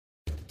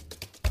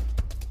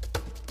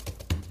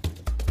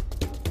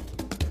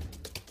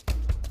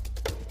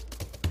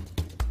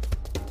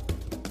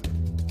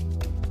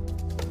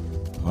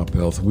Pop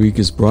Health Week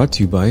is brought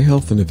to you by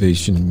Health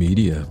Innovation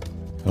Media.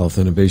 Health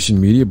Innovation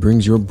Media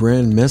brings your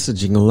brand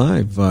messaging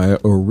alive via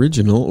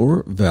original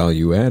or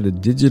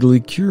value-added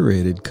digitally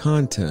curated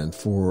content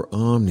for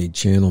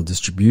omni-channel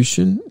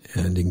distribution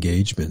and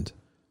engagement.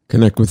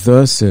 Connect with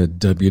us at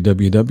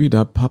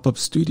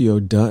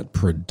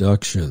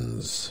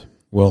www.popupstudio.productions.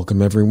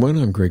 Welcome, everyone.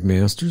 I'm Greg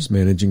Masters,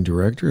 Managing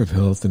Director of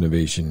Health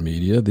Innovation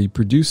Media, the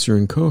producer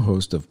and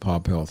co-host of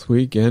Pop Health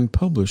Week, and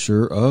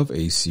publisher of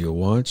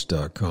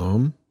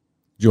ACOWatch.com.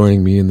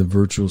 Joining me in the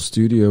virtual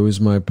studio is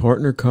my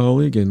partner,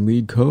 colleague, and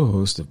lead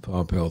co-host of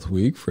Pop Health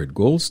Week, Fred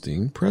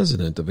Goldstein,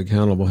 president of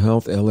Accountable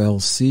Health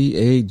LLC,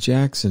 a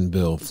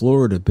Jacksonville,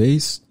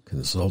 Florida-based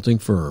consulting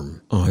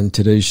firm. On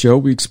today's show,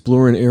 we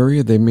explore an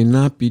area that may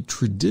not be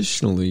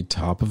traditionally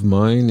top of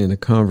mind in a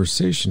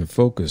conversation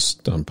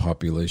focused on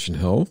population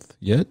health,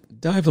 yet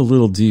dive a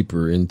little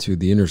deeper into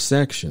the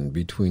intersection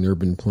between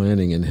urban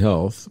planning and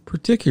health,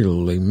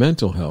 particularly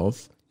mental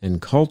health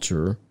and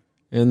culture,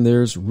 and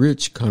there's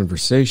rich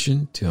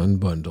conversation to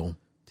unbundle.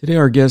 Today,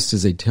 our guest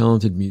is a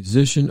talented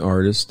musician,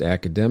 artist,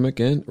 academic,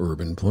 and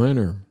urban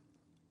planner.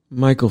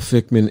 Michael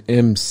Fichman,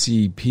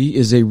 MCP,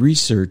 is a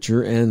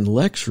researcher and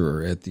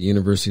lecturer at the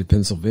University of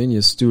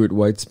Pennsylvania Stuart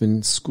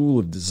Weitzman School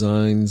of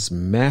Design's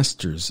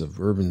Masters of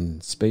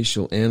Urban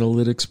Spatial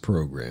Analytics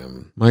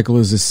program. Michael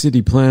is a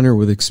city planner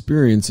with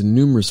experience in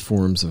numerous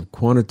forms of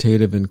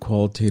quantitative and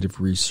qualitative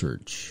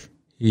research.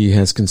 He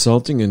has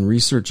consulting and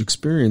research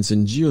experience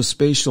in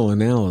geospatial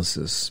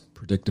analysis,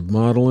 predictive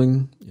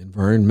modeling,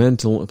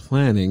 environmental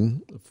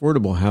planning,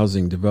 affordable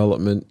housing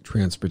development,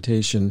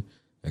 transportation,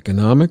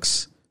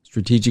 economics,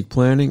 strategic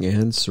planning,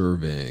 and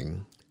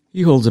surveying.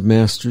 He holds a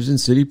master's in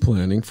city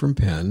planning from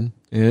Penn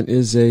and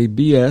is a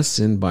BS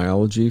in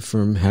biology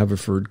from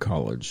Haverford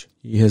College.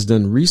 He has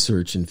done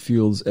research in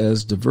fields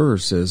as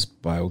diverse as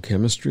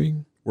biochemistry,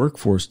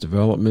 workforce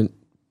development,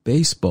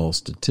 baseball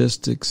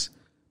statistics,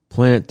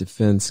 plant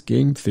defense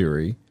game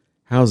theory,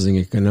 housing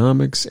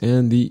economics,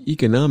 and the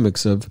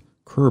economics of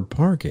curb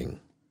parking.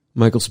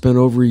 Michael spent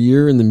over a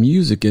year in the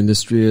music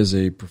industry as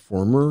a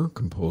performer,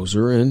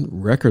 composer,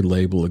 and record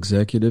label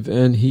executive,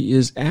 and he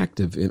is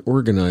active in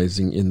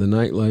organizing in the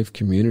nightlife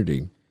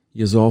community.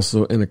 He is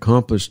also an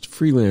accomplished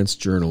freelance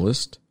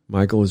journalist.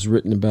 Michael has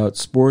written about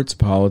sports,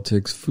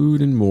 politics,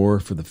 food, and more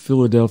for the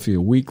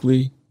Philadelphia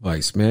Weekly,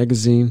 Vice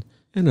Magazine,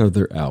 and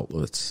other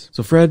outlets.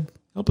 So, Fred,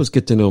 help us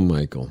get to know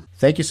Michael.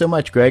 Thank you so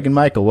much, Greg and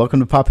Michael. Welcome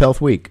to Pop Health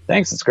Week.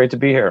 Thanks. It's great to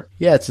be here.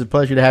 Yeah, it's a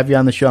pleasure to have you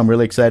on the show. I'm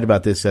really excited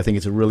about this. I think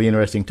it's a really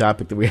interesting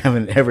topic that we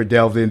haven't ever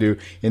delved into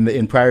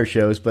in prior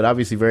shows, but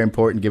obviously very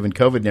important given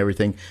COVID and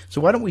everything.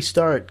 So why don't we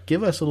start?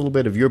 Give us a little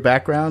bit of your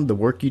background, the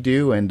work you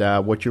do, and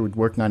what you're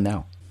working on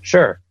now.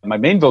 Sure. My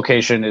main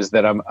vocation is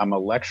that I'm a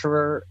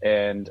lecturer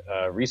and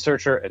a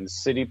researcher and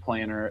city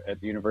planner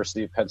at the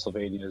University of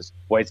Pennsylvania's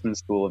Weitzman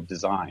School of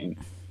Design.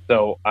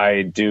 So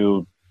I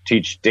do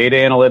teach data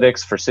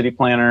analytics for city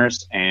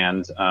planners,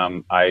 and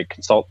I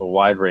consult a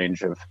wide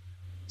range of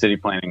city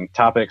planning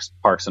topics,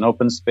 parks and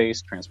open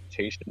space,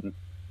 transportation,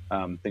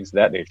 things of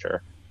that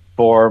nature.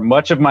 For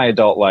much of my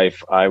adult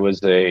life, I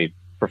was a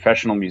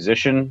professional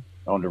musician,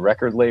 owned a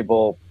record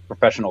label,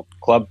 professional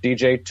club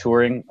DJ,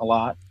 touring a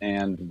lot,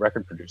 and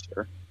record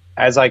producer.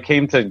 As I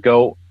came to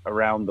go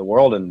around the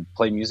world and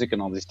play music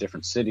in all these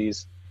different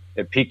cities,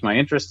 it piqued my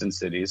interest in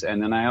cities,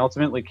 and then I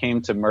ultimately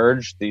came to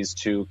merge these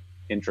two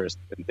interest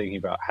in thinking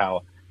about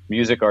how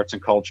music, arts,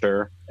 and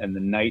culture and the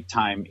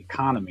nighttime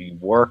economy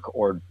work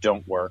or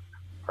don't work,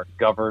 are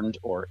governed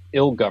or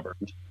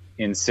ill-governed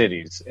in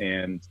cities.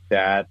 And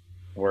that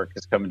work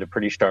has come into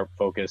pretty sharp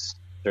focus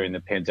during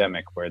the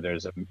pandemic, where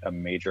there's a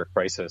major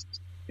crisis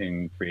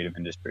in creative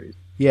industries.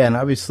 Yeah, and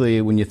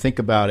obviously when you think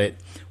about it,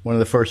 one of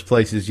the first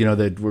places,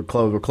 that we're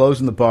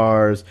closing the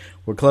bars,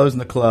 we're closing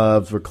the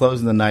clubs, we're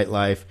closing the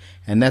nightlife,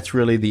 and that's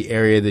really the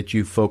area that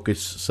you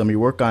focus some of your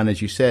work on. As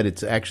you said,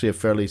 it's actually a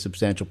fairly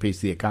substantial piece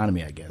of the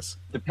economy, I guess.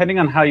 Depending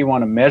on how you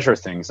want to measure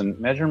things, and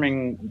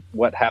measuring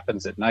what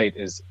happens at night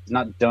is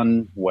not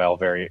done well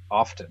very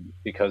often,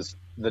 because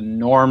the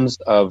norms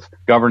of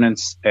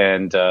governance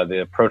and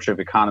the approach of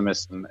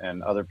economists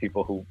and other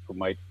people who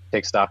might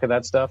take stock of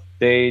that stuff,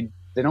 they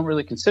don't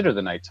really consider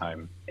the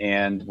nighttime.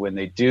 And when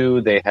they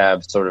do, they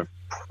have sort of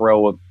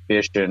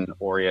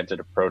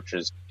prohibition-oriented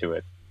approaches to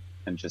it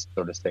and just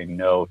sort of say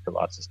no to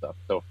lots of stuff.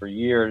 So for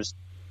years,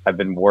 I've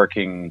been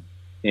working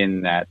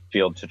in that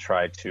field to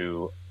try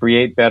to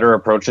create better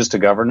approaches to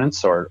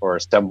governance or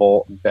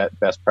assemble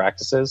best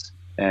practices.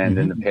 And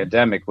in the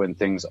pandemic, when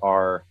things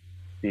are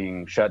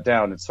being shut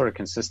down, it's sort of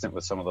consistent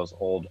with some of those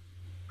old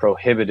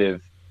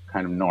prohibitive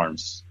kind of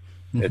norms.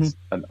 It's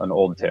an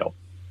old tale.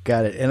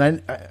 Got it.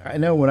 And I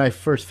know when I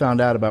first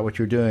found out about what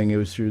you're doing, it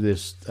was through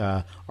this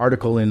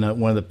article in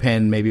one of the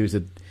Penn, maybe it was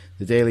the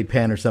Daily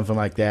Penn or something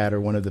like that, or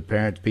one of the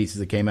parent pieces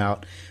that came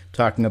out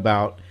talking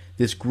about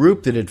this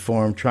group that had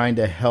formed trying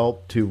to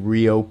help to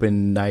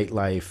reopen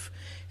nightlife.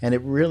 And it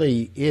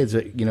really is,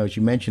 as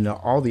you mentioned,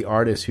 all the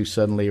artists who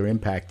suddenly are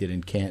impacted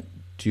and can't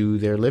do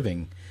their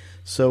living.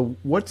 So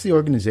what's the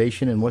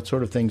organization and what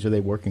sort of things are they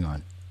working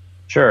on?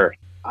 Sure.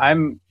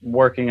 I'm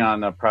working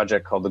on a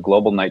project called the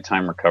Global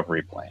Nighttime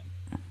Recovery Plan.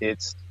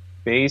 It's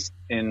based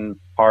in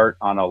part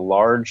on a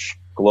large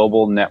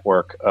global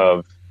network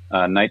of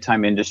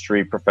nighttime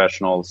industry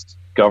professionals,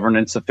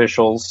 governance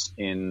officials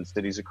in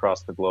cities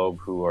across the globe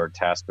who are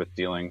tasked with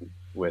dealing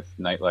with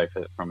nightlife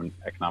from an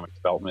economic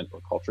development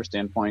or culture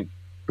standpoint,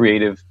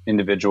 creative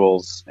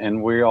individuals,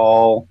 and we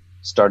all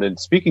started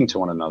speaking to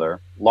one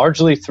another,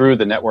 largely through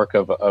the network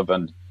of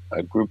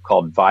a group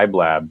called Vibe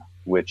Lab,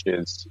 which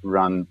is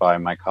run by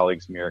my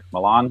colleague Mirek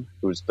Milan,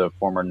 who's the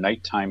former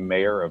nighttime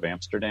mayor of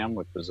Amsterdam,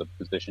 which was a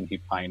position he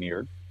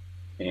pioneered,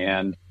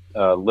 and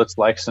Lutz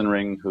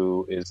Leichsenring,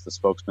 who is the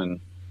spokesman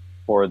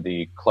for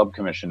the Club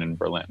Commission in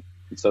Berlin.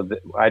 And so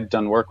I'd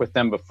done work with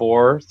them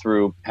before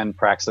through Penn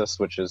Praxis,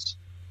 which is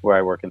where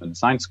I work in the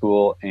design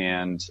school,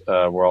 and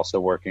we're also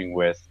working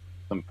with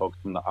some folks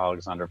from the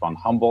Alexander von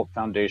Humboldt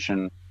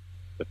Foundation,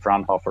 the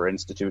Fraunhofer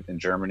Institute in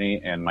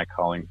Germany, and my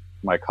colleague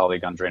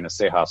Andrena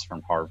Sejas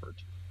from Harvard.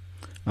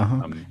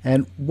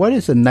 And what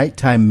is a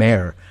nighttime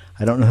mayor?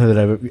 I don't know that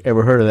I've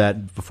ever heard of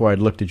that before. I'd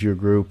looked at your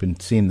group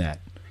and seen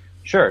that.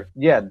 Sure.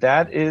 Yeah,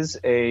 that is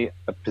a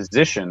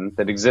position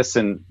that exists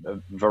in a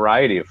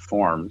variety of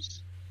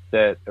forms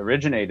that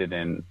originated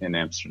in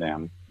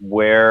Amsterdam,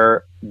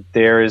 where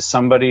there is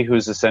somebody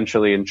who's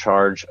essentially in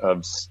charge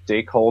of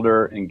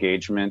stakeholder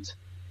engagement,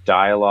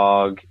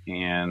 dialogue,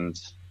 and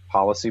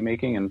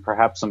policymaking, and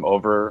perhaps some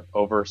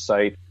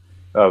oversight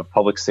of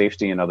public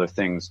safety and other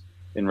things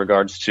in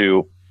regards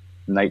to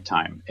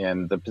nighttime.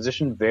 And the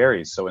position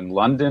varies. So in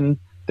London,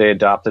 they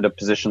adopted a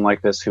position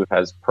like this who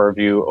has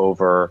purview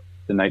over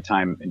the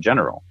nighttime in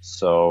general.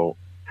 So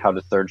how do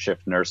third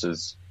shift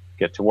nurses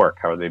get to work?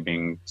 How are they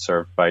being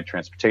served by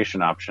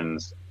transportation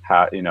options?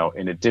 How,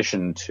 in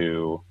addition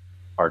to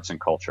arts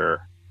and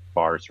culture,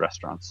 bars,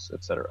 restaurants,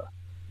 etc.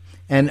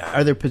 And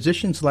are there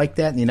positions like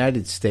that in the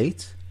United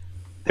States?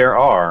 There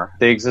are.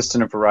 They exist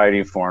in a variety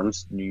of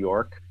forms. New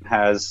York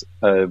has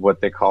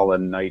what they call a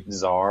night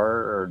czar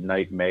or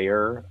night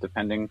mayor,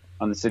 depending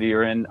on the city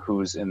you're in,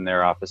 who's in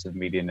their Office of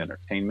Media and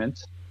Entertainment.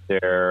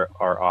 There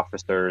are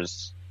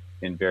officers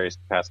in various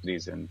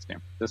capacities in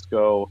San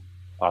Francisco,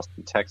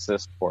 Austin,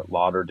 Texas, Fort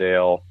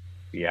Lauderdale,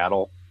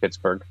 Seattle,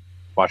 Pittsburgh,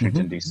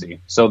 Washington, D.C.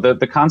 So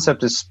the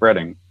concept is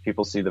spreading.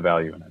 People see the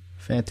value in it.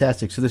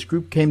 Fantastic. So this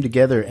group came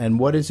together, and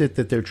what is it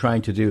that they're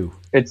trying to do?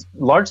 It's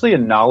largely a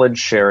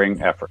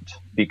knowledge-sharing effort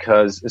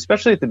because,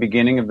 especially at the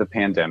beginning of the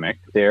pandemic,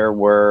 there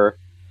were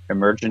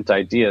emergent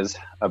ideas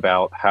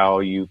about how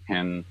you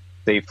can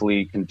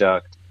safely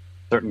conduct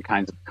certain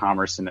kinds of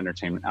commerce and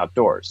entertainment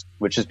outdoors,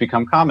 which has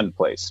become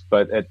commonplace.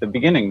 But at the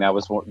beginning, that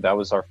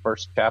was our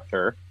first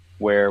chapter,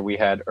 where we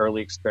had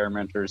early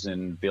experimenters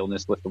in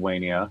Vilnius,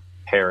 Lithuania,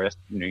 Paris,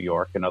 New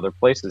York, and other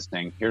places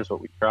saying, here's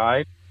what we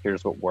tried,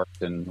 here's what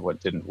worked and what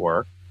didn't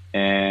work,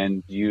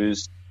 and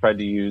tried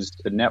to use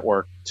a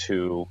network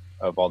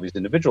of all these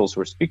individuals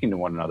who are speaking to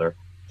one another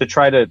to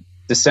try to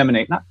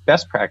disseminate not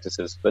best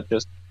practices, but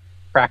just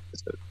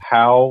practices.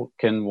 How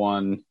can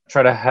one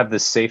try to have the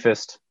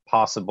safest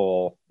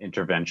possible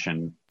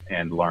intervention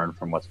and learn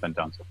from what's been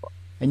done so far?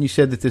 And you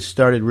said that this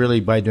started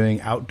really by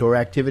doing outdoor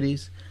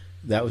activities.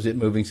 That was it,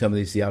 moving some of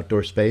these to the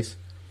outdoor space?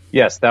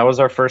 Yes, that was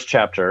our first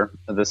chapter.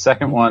 The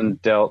second one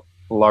dealt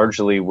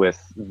largely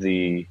with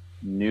the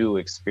new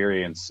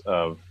experience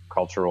of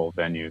cultural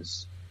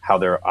venues, how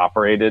they're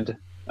operated,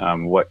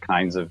 what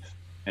kinds of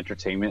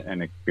entertainment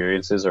and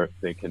experiences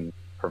they can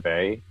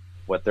purvey,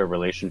 what their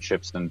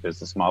relationships and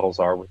business models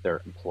are with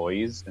their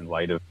employees in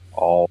light of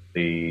all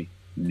the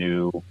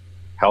new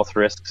health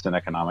risks and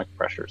economic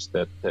pressures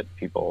that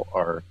people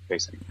are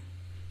facing.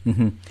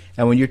 Mm-hmm.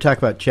 And when you're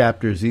talking about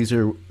chapters, these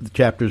are the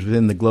chapters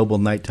within the Global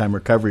Nighttime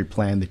Recovery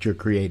Plan that you're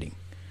creating.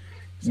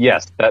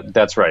 Yes,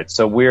 that's right.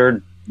 So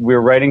we're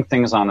writing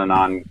things on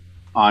an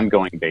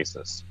ongoing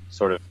basis.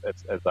 Sort of,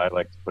 as I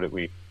like to put it,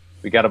 we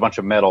got a bunch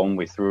of metal and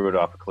we threw it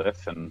off a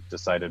cliff and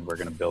decided we're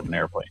going to build an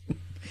airplane.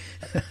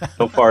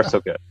 So far, so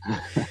good.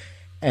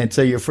 And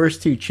so your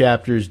first two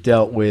chapters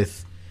dealt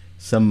with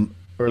some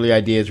early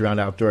ideas around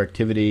outdoor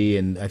activity,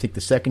 and I think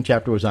the second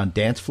chapter was on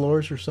dance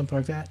floors or something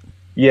like that?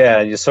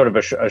 Yeah, just sort of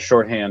a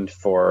shorthand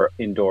for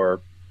indoor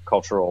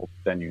cultural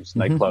venues,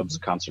 nightclubs,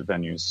 concert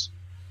venues,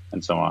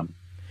 and so on.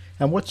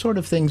 And what sort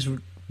of things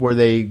were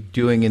they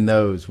doing in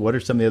those? What are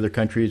some of the other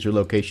countries or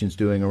locations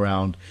doing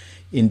around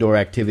indoor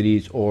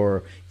activities?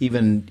 Or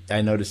even,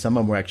 I noticed some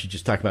of them were actually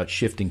just talking about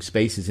shifting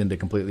spaces into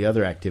completely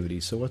other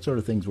activities. So what sort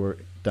of things were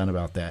done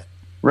about that?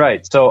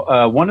 Right.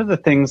 So one of the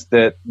things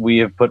that we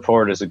have put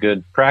forward as a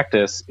good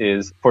practice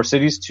is for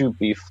cities to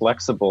be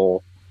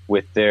flexible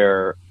with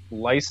their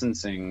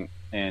licensing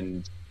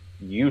and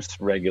use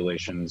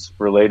regulations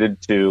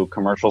related to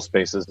commercial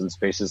spaces and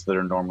spaces that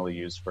are normally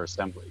used for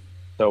assembly.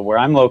 So where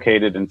I'm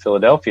located in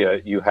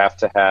Philadelphia, you have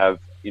to have,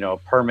 a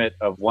permit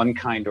of one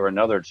kind or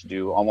another to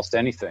do almost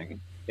anything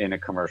in a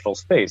commercial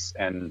space.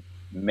 And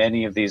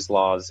many of these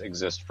laws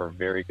exist for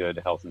very good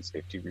health and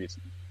safety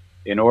reasons.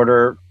 In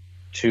order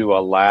to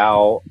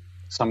allow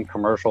some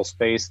commercial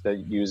space that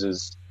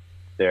uses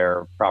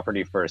their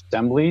property for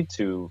assembly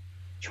to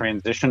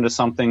transition to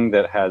something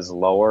that has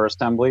lower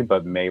assembly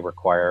but may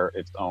require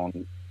its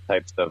own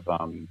types of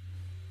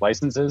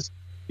licenses.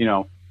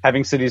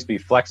 Having cities be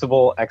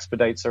flexible,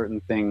 expedite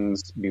certain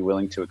things, be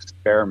willing to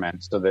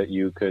experiment so that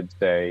you could,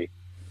 say,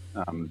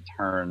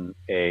 turn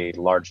a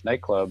large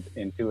nightclub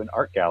into an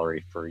art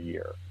gallery for a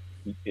year,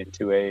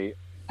 into a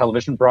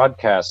television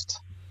broadcast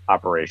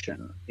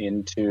operation,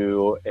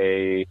 into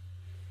a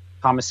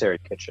commissary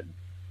kitchen,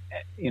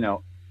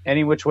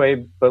 any which way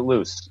but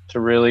loose, to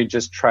really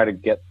just try to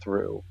get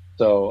through.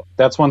 So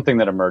that's one thing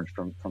that emerged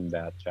from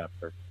that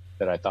chapter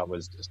that I thought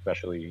was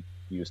especially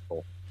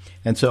useful.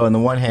 And so on the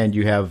one hand,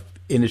 you have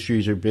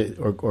industries or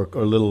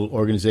little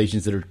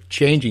organizations that are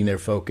changing their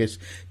focus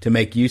to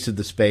make use of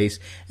the space.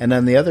 And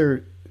on the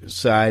other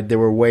side, there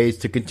were ways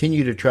to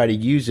continue to try to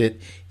use it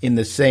in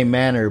the same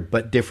manner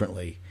but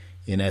differently,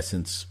 in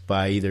essence,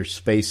 by either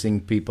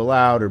spacing people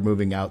out or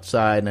moving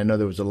outside. And I know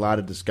there was a lot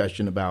of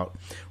discussion about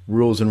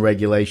rules and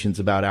regulations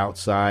about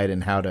outside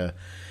and how to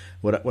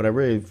 – what I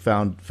really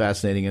found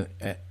fascinating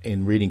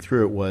in reading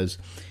through it was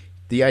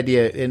the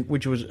idea,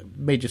 which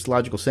made just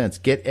logical sense,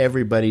 get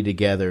everybody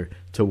together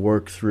to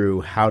work through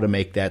how to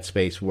make that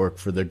space work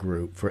for the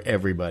group, for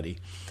everybody.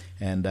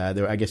 And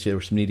I guess there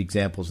were some neat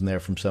examples in there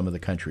from some of the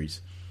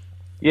countries.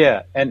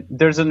 Yeah, and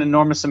there's an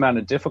enormous amount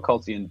of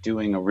difficulty in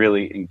doing a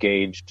really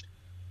engaged –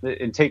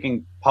 in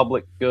taking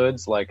public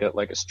goods like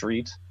a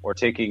street, or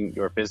taking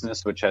your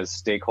business, which has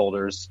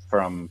stakeholders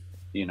from,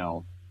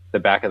 the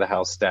back of the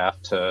house staff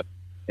to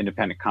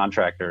independent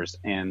contractors,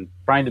 and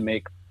trying to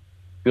make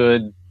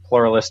good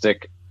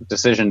pluralistic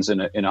decisions in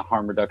a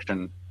harm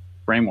reduction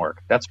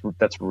framework. That's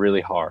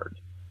really hard.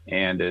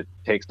 And it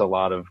takes a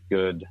lot of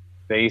good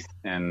faith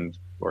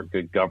or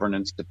good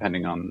governance,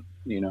 depending on,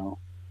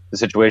 the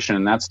situation,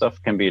 and that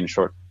stuff can be in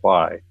short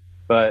supply.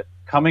 But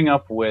coming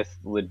up with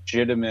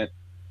legitimate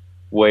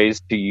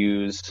ways to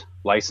use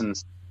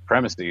licensed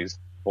premises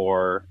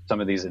for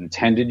some of these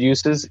intended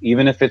uses,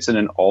 even if it's in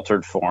an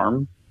altered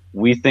form,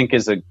 we think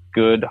is a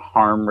good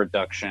harm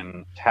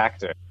reduction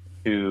tactic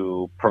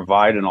to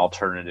provide an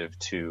alternative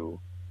to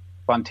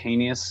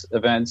spontaneous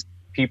events.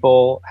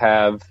 People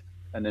have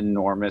an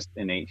enormous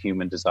innate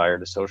human desire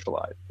to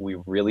socialize. We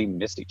really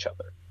miss each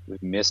other. We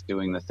miss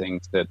doing the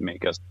things that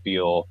make us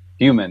feel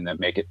human, that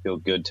make it feel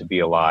good to be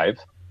alive.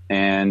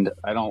 And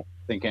I don't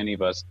think any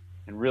of us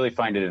can really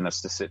find it in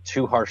us to sit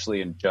too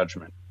harshly in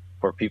judgment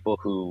for people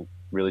who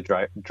really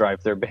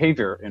drive their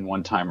behavior in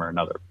one time or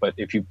another. But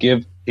if you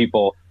give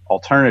people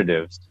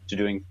alternatives to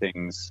doing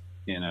things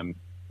in a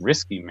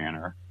risky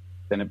manner,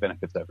 then it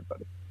benefits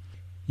everybody.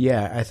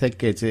 Yeah, I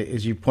think it's,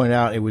 as you point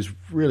out, it was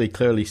really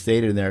clearly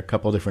stated in there a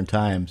couple of different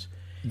times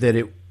that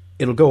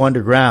it'll go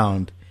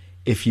underground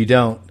if you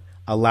don't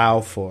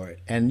allow for it.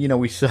 And,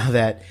 we saw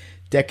that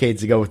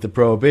decades ago with the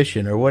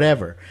Prohibition or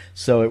whatever.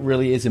 So it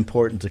really is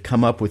important to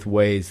come up with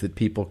ways that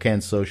people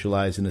can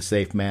socialize in a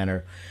safe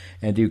manner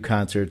and do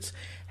concerts.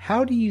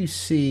 How do you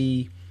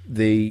see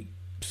the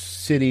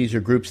cities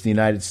or groups in the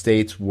United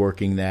States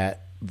working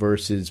that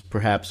versus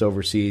perhaps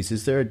overseas?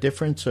 Is there a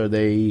difference? Are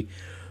they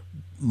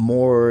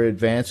more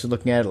advanced in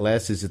looking at it,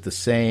 less? Is it the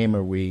same?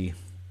 Are we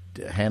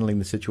handling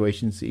the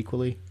situations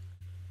equally?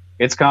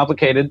 It's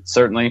complicated,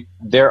 certainly.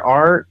 There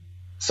are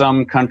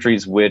some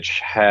countries which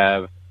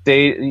have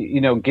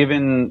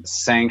given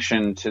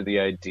sanction to the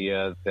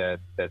idea that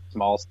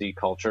small C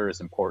culture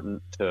is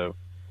important to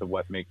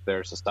what makes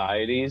their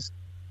societies,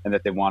 and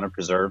that they want to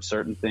preserve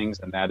certain things,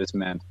 and that has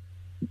meant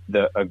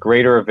a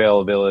greater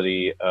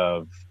availability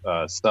of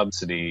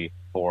subsidy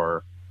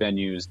for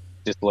venues,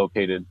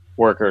 dislocated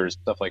workers,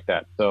 stuff like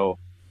that. So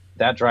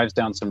that drives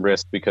down some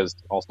risk because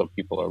also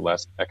people are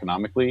less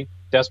economically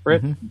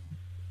desperate. Mm-hmm.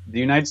 The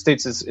United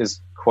States is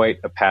quite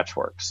a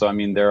patchwork. So,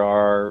 there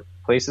are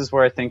places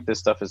where I think this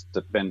stuff has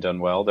been done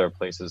well. There are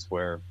places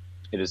where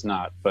it is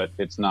not, but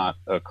it's not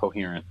a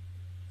coherent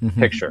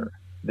picture.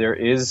 There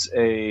is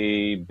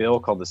a bill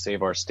called the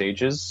Save Our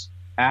Stages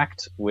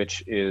Act,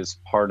 which is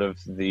part of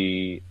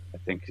I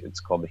think it's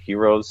called the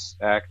HEROES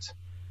Act,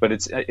 but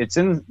it's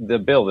in the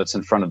bill that's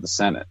in front of the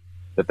Senate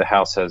that the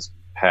House has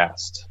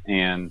passed.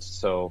 And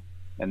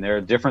there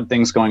are different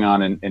things going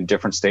on in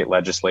different state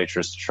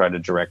legislatures to try to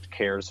direct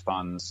CARES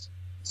funds.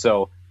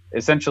 So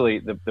essentially,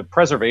 the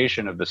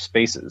preservation of the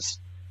spaces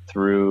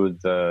through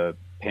the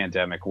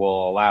pandemic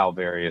will allow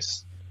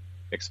various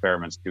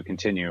experiments to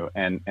continue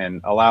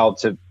and allow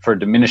for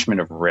diminishment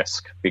of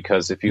risk.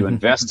 Because if you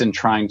invest in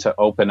trying to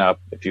open up,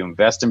 if you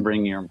invest in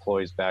bringing your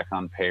employees back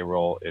on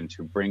payroll,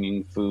 into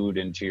bringing food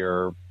into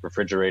your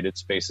refrigerated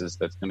spaces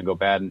that's going to go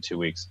bad in 2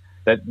 weeks,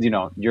 that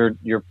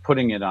you're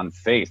putting it on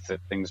faith that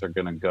things are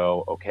going to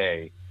go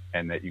okay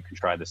and that you can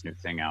try this new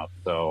thing out.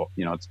 So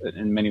it's,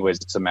 in many ways,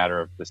 it's a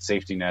matter of the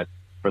safety net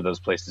for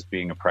those places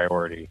being a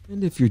priority.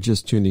 And if you're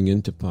just tuning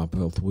in to Pop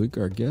Health Week,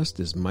 our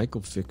guest is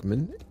Michael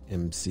Fichman,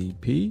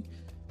 MCP,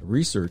 a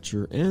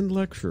researcher and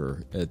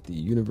lecturer at the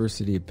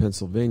University of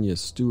Pennsylvania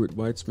Stuart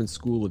Weitzman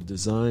School of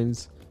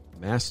Design's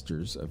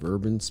Masters of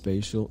Urban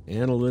Spatial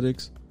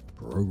Analytics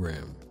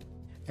program.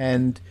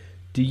 And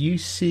do you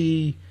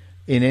see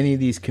in any of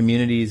these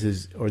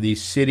communities or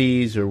these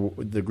cities or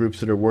the groups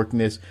that are working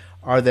this,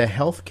 is the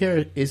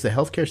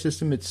healthcare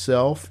system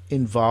itself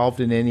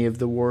involved in any of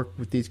the work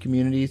with these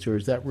communities, or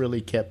is that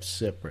really kept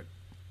separate?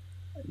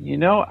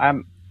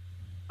 I'm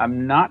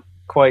not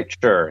quite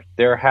sure.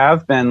 There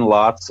have been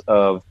lots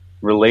of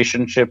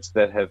relationships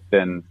that have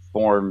been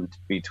formed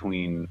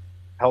between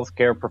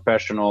healthcare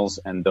professionals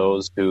and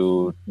those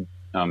who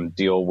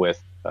deal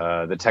with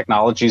the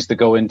technologies that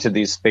go into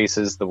these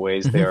spaces, the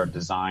ways they are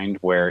designed,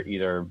 where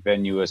either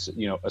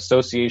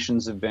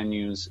associations of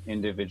venues,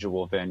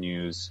 individual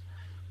venues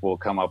will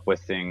come up with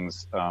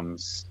things.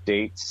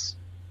 States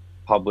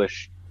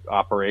publish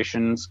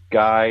operations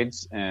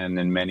guides, and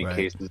in many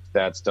cases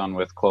that's done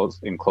with close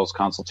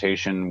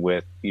consultation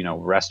with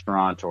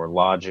restaurant or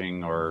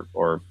lodging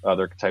or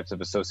other types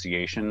of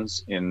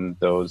associations in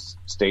those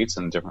states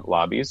and different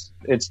lobbies.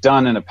 It's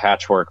done in a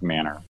patchwork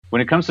manner.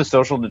 When it comes to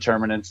social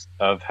determinants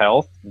of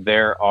health,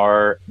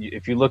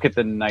 if you look at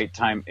the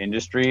nighttime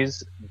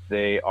industries,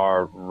 they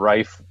are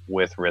rife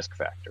with risk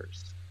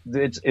factors.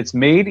 It's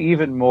made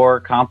even more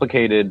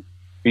complicated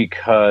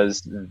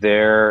because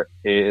there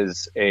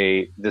is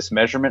this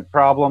measurement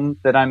problem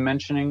that I'm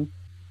mentioning.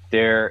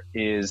 There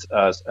is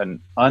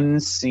an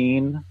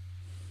unseen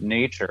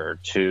nature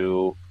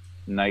to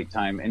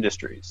nighttime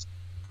industries,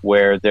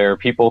 where there are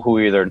people who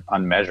are either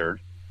unmeasured,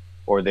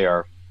 or they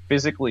are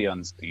physically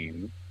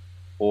unseen,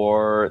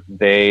 or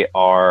they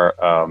are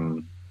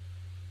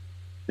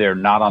they're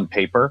not on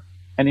paper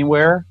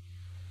anywhere.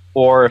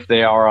 Or if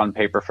they are on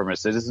paper from a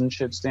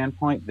citizenship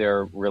standpoint,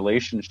 their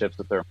relationships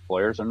with their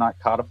employers are not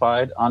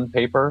codified on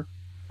paper.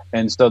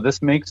 And so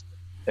this makes,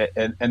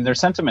 and their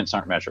sentiments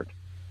aren't measured.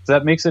 So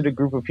that makes it a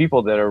group of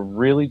people that are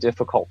really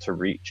difficult to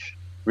reach.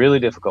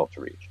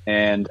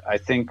 And I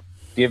think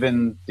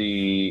given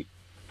the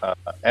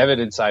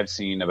evidence I've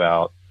seen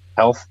about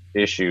health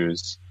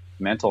issues,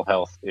 mental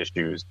health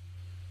issues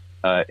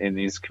in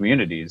these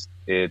communities,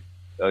 it's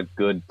a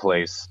good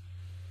place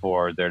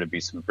for there to be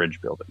some bridge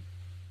building.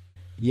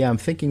 Yeah, I'm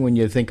thinking when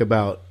you think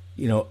about,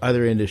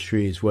 other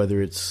industries,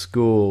 whether it's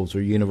schools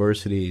or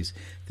universities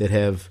that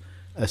have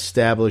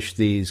established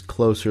these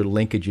closer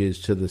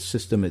linkages to the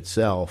system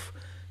itself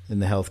in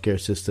the healthcare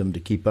system to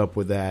keep up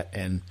with that.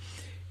 And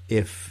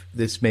if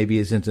this maybe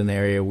isn't an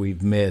area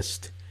we've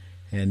missed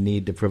and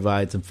need to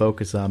provide some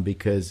focus on,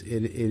 because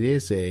it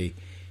is a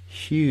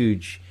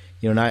huge,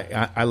 and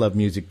I love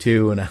music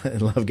too, and I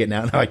love getting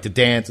out, and I like to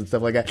dance and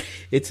stuff like that.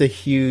 It's a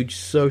huge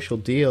social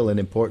deal and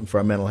important for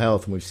our mental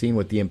health, and we've seen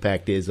what the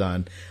impact is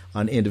on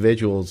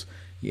individuals,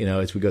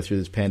 as we go through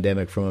this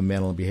pandemic from a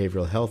mental and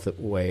behavioral health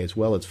way as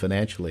well as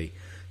financially.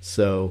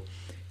 So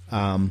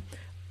I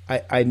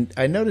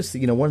noticed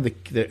that, one of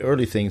the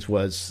early things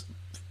was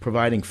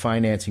providing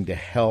financing to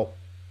help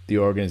the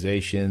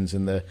organizations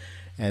and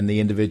the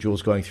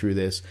individuals going through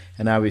this,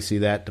 and obviously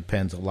that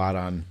depends a lot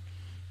on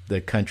the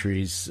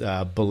country's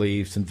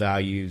beliefs and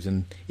values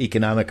and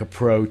economic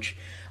approach.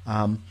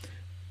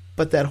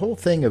 But that whole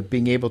thing of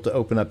being able to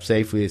open up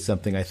safely is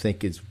something I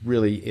think is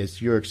really,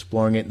 as you're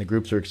exploring it and the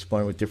groups are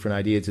exploring with different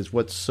ideas, is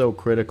what's so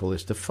critical,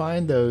 is to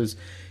find those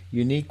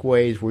unique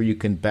ways where you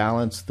can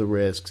balance the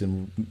risks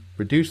and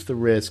reduce the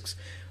risks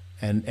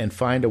and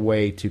find a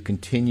way to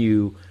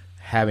continue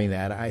having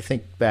that. I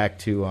think back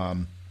to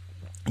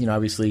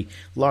obviously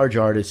large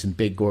artists and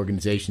big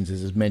organizations,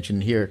 as is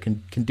mentioned here,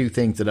 can do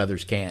things that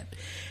others can't.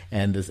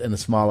 And the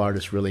small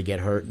artists really get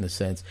hurt in a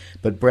sense.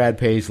 But Brad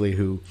Paisley,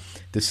 who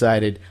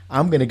decided,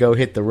 I'm going to go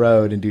hit the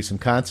road and do some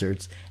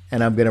concerts,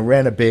 and I'm going to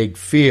rent a big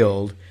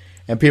field,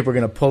 and people are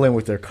going to pull in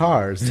with their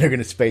cars, and they're going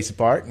to space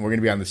apart, and we're going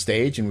to be on the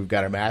stage, and we've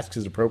got our masks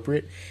as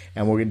appropriate,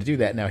 and we're going to do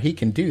that. Now, he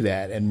can do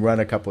that and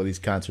run a couple of these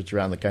concerts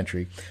around the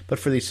country. But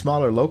for these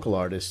smaller local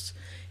artists,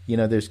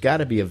 there's got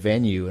to be a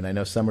venue, and I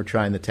know some are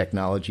trying the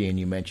technology, and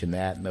you mentioned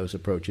that and those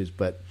approaches,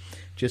 but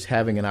just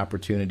having an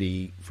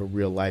opportunity for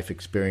real life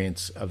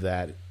experience of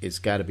that is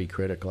got to be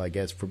critical, I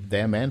guess, for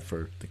them and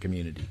for the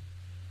community.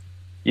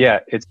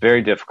 Yeah, it's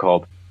very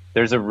difficult.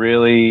 There's a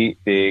really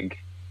big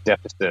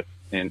deficit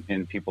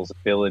in people's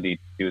ability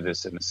to do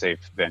this in a safe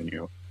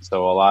venue.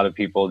 So a lot of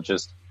people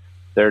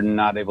they're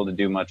not able to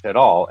do much at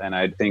all. And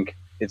I think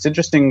it's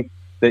interesting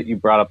that you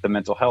brought up the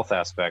mental health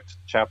aspect.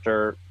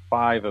 Chapter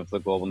 5 of the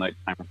Global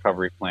Nighttime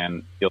Recovery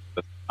Plan deals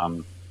with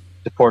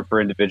support for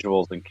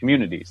individuals and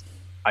communities.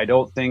 I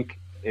don't think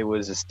it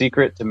was a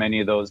secret to many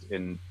of those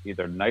in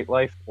either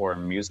nightlife or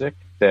music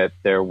that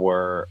there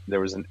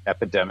was an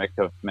epidemic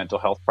of mental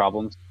health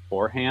problems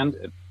beforehand.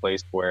 It's a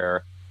place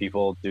where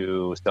people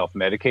do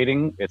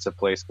self-medicating. It's a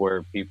place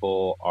where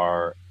people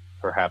are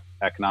perhaps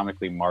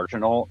economically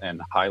marginal and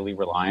highly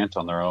reliant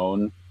on their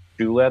own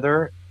shoe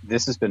leather.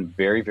 This has been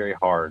very, very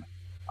hard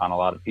on a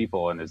lot of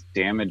people and has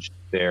damaged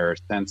their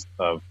sense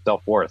of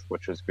self-worth,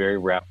 which was very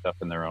wrapped up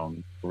in their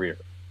own career.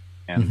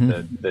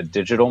 And the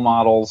digital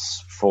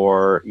models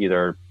for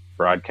either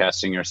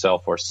broadcasting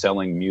yourself or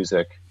selling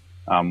music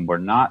were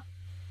not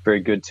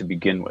very good to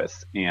begin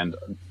with. And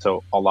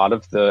so a lot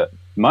of the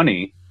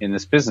money in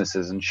this business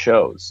is in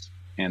shows.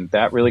 And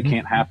that really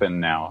can't happen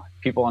now.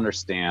 People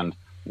understand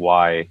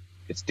why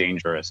it's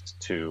dangerous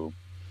to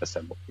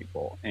assemble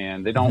people,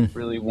 and they don't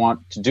really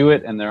want to do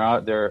it, and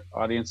their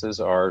audiences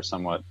are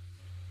somewhat,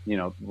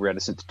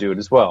 reticent to do it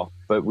as well.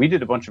 But we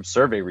did a bunch of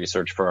survey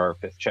research for our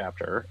 5th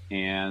chapter,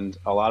 and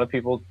a lot of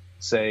people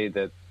say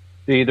that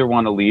they either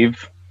want to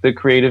leave the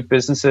creative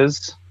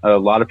businesses. A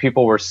lot of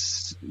people were,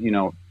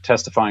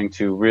 testifying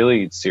to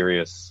really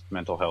serious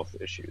mental health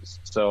issues.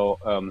 So,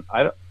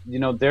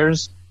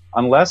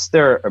 unless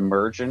there are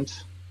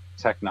emergent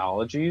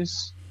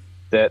technologies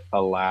that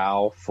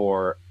allow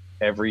for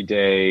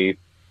everyday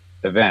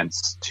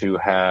events to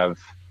have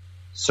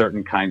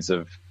certain kinds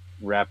of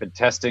rapid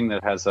testing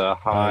that has a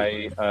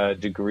high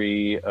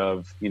degree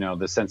of,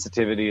 the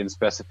sensitivity and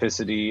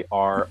specificity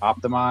are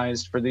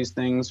optimized for these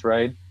things,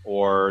 right?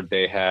 Or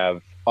they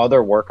have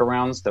other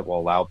workarounds that will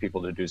allow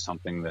people to do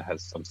something that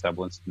has some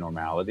semblance of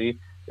normality.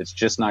 It's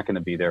just not going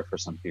to be there for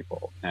some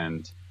people.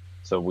 And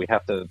so we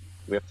have to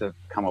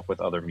come up with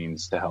other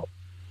means to help.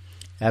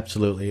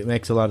 Absolutely. It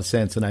makes a lot of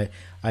sense. And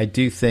I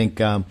do think,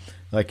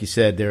 like you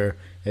said,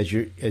 as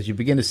you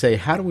begin to say,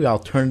 how do we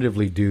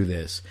alternatively do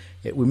this?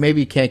 We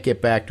maybe can't get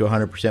back to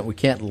 100%. We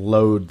can't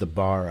load the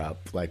bar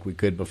up like we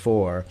could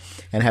before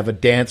and have a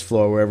dance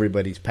floor where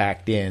everybody's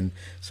packed in.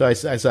 So I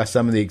saw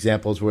some of the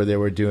examples where they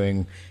were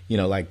doing,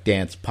 like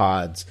dance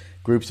pods.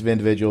 Groups of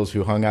individuals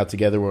who hung out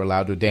together were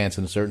allowed to dance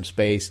in a certain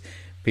space.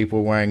 People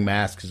were wearing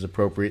masks as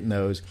appropriate in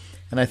those.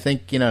 And I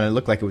think, it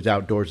looked like it was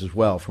outdoors as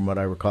well from what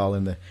I recall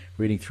in the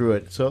reading through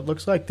it. So it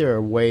looks like there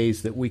are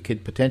ways that we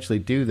could potentially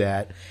do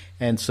that.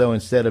 And so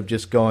instead of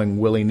just going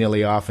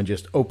willy-nilly off and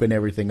just open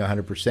everything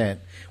 100%,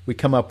 we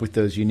come up with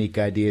those unique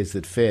ideas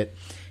that fit.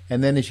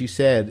 And then, as you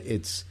said,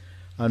 it's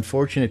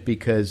unfortunate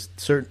because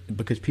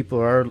people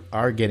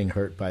are getting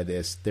hurt by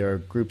this. There are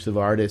groups of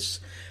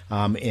artists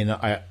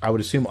I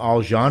would assume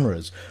all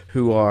genres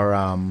who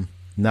are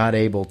not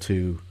able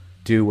to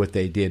do what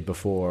they did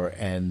before,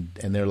 and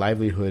their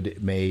livelihood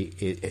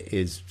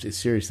is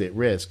seriously at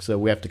risk. So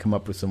we have to come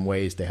up with some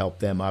ways to help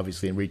them,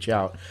 obviously, and reach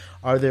out.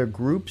 Are there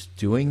groups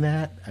doing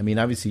that? I mean,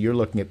 obviously, you're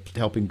looking at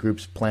helping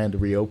groups plan to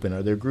reopen.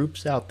 Are there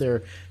groups out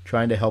there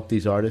trying to help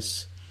these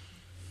artists?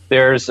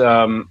 There's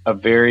a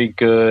very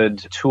good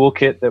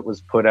toolkit that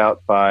was put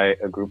out by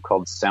a group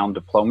called Sound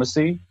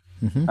Diplomacy,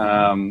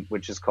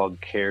 which is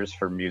called Cares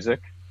for Music,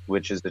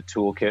 which is the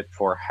toolkit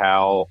for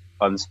how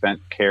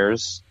unspent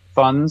cares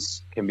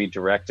funds can be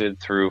directed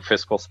through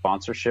fiscal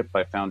sponsorship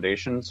by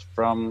foundations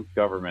from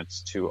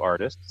governments to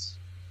artists.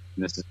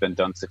 And this has been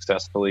done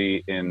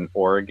successfully in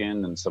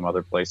Oregon and some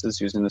other places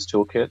using this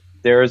toolkit.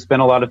 There has been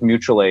a lot of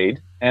mutual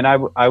aid, and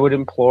I would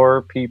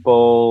implore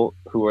people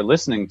who are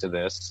listening to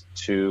this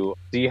to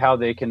see how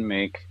they can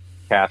make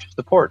cash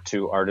support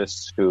to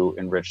artists who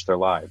enrich their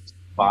lives.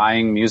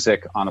 Buying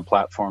music on a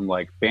platform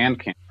like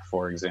Bandcamp,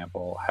 for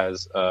example,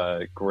 has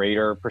a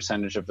greater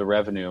percentage of the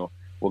revenue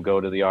will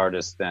go to the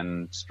artist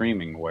than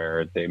streaming,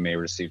 where they may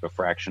receive a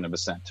fraction of a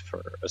cent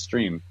for a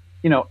stream.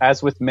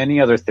 As with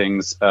many other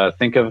things,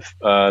 think of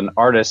an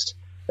artist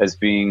as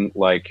being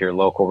like your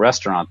local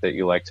restaurant that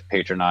you like to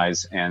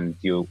patronize, and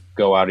you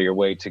go out of your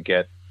way to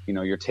get,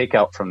 your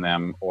takeout from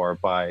them or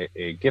buy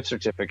a gift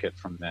certificate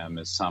from them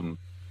as some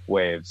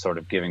way of sort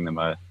of giving them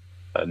a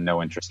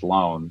no interest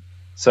loan.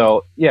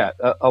 So yeah,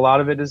 a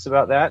lot of it is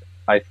about that.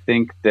 I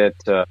think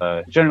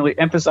that generally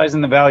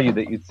emphasizing the value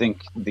that you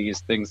think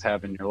these things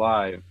have in your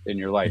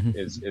life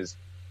is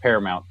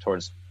paramount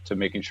to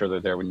making sure they're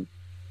there when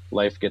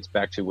life gets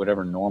back to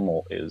whatever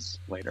normal is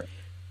later.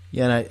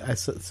 Yeah, and I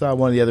saw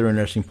one of the other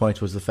interesting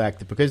points was the fact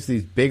that because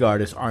these big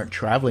artists aren't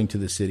traveling to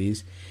the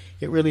cities,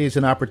 it really is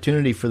an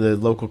opportunity for the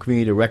local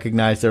community to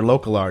recognize their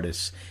local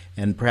artists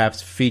and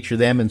perhaps feature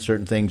them in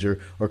certain things or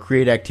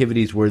create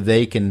activities where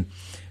they can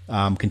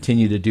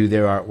continue to do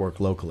their artwork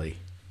locally.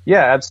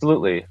 Yeah,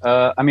 absolutely.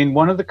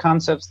 One of the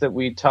concepts that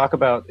we talk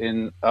about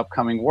in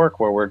upcoming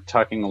work, where we're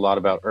talking a lot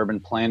about urban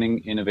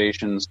planning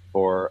innovations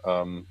for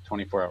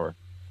 24-hour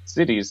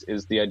cities,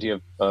 is the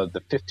idea of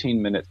the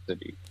 15-minute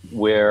city,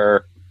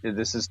 where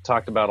this is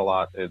talked about a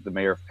lot. The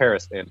mayor of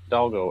Paris, Anne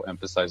Hidalgo,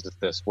 emphasizes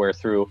this, where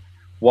through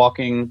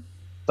walking,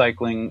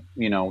 cycling,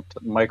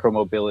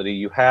 micromobility,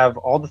 you have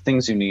all the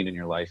things you need in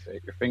your life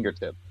at your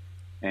fingertip.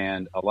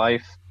 And a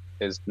life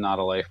is not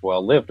a life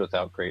well lived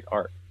without great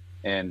art.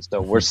 And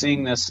so we're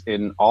seeing this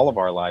in all of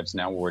our lives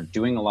now. We're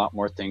doing a lot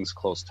more things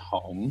close to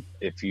home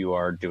if you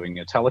are doing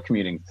a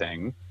telecommuting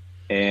thing.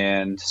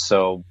 And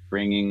so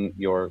bringing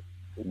your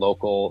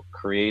local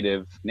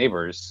creative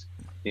neighbors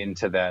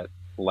into that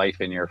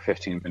life in your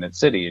 15-minute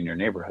city in your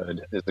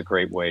neighborhood is a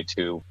great way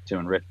to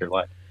enrich your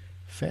life.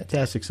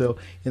 Fantastic. So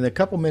in the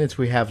couple minutes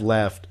we have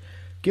left,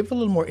 give a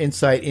little more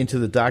insight into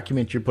the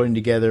document you're putting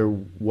together.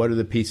 What are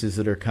the pieces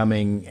that are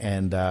coming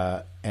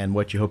and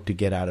what you hope to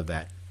get out of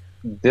that?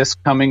 This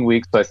coming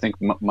week, so I think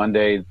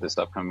Monday, this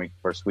upcoming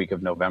first week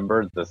of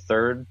November, the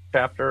 3rd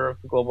chapter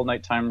of the Global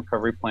Nighttime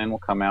Recovery Plan will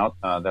come out.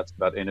 That's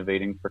about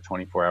innovating for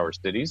 24-hour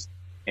cities,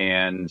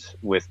 and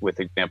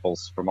with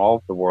examples from all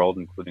of the world,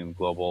 including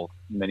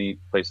many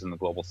places in the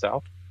global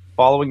south.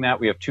 Following that,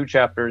 we have 2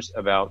 chapters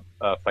about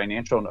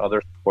financial and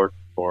other support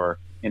for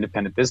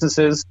independent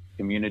businesses,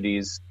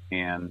 communities,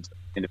 and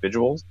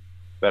individuals,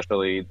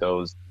 especially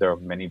those. There are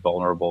many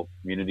vulnerable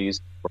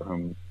communities for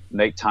whom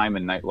nighttime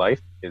and nightlife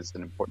is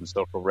an important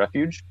social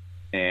refuge,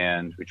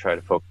 and we try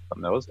to focus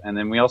on those. And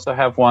then we also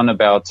have one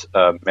about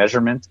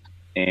measurement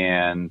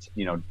and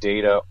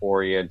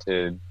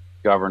data-oriented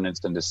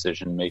governance and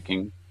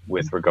decision-making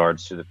with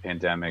regards to the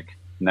pandemic,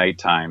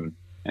 nighttime,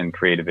 and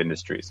creative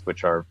industries,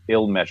 which are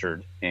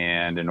ill-measured.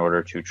 And in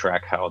order to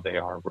track how they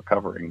are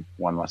recovering,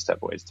 one must have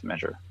ways to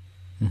measure.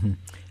 Mm-hmm.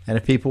 And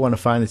if people want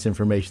to find this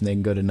information, they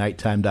can go to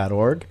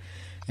nighttime.org.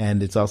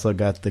 And it's also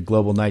got the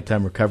Global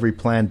Nighttime Recovery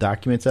Plan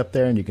documents up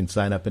there, and you can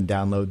sign up and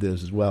download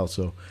those as well.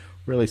 So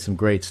really some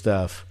great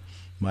stuff,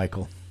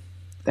 Michael.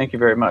 Thank you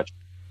very much.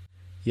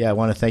 Yeah, I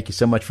want to thank you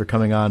so much for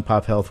coming on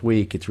Pop Health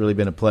Week. It's really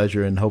been a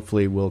pleasure, and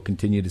hopefully we'll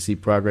continue to see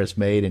progress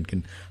made and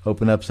can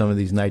open up some of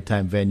these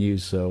nighttime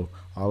venues so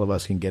all of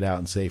us can get out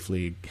and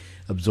safely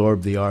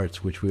absorb the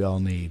arts, which we all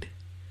need.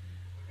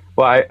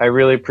 Well, I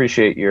really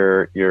appreciate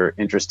your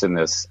interest in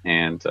this,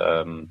 and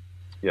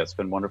it's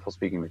been wonderful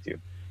speaking with you.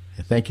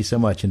 Thank you so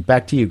much, and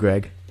back to you,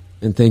 Greg.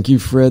 And thank you,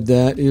 Fred.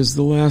 That is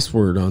the last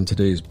word on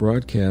today's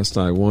broadcast.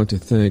 I want to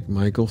thank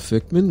Michael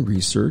Fichman,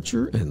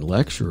 researcher and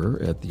lecturer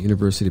at the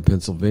University of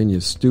Pennsylvania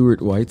Stuart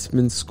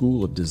Weitzman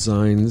School of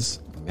Design's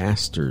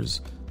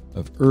Masters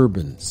of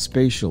Urban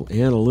Spatial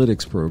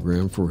Analytics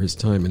program, for his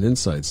time and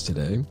insights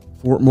today.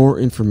 For more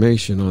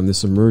information on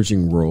this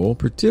emerging role,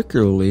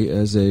 particularly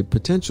as a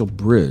potential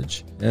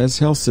bridge as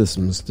health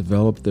systems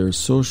develop their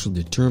social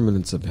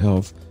determinants of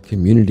health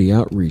community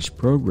outreach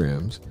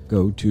programs,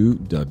 go to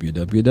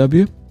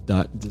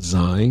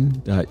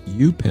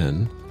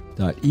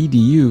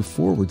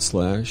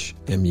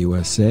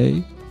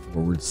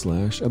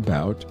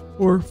www.design.upenn.edu/MUSA/about,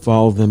 or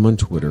follow them on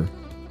Twitter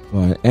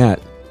by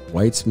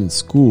 @Weitzman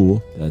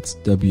School, that's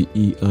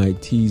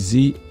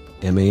WEITZMAN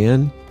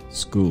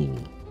School.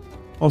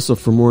 Also,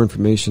 for more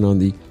information on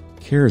the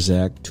CARES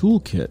Act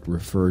toolkit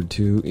referred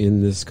to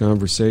in this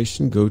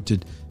conversation, go to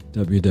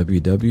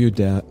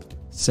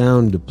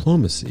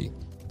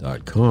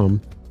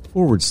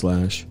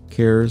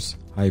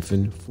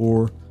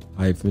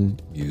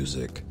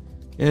www.sounddiplomacy.com/cares-for-music.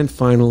 And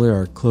finally,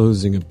 our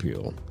closing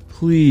appeal.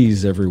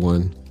 Please,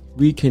 everyone,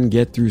 we can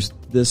get through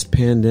this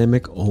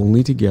pandemic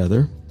only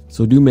together,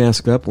 so do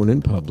mask up when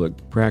in public,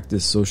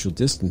 practice social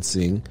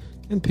distancing,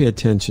 and pay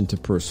attention to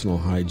personal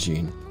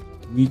hygiene.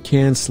 We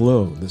can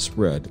slow the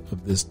spread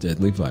of this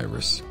deadly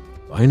virus.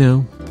 Bye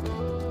now.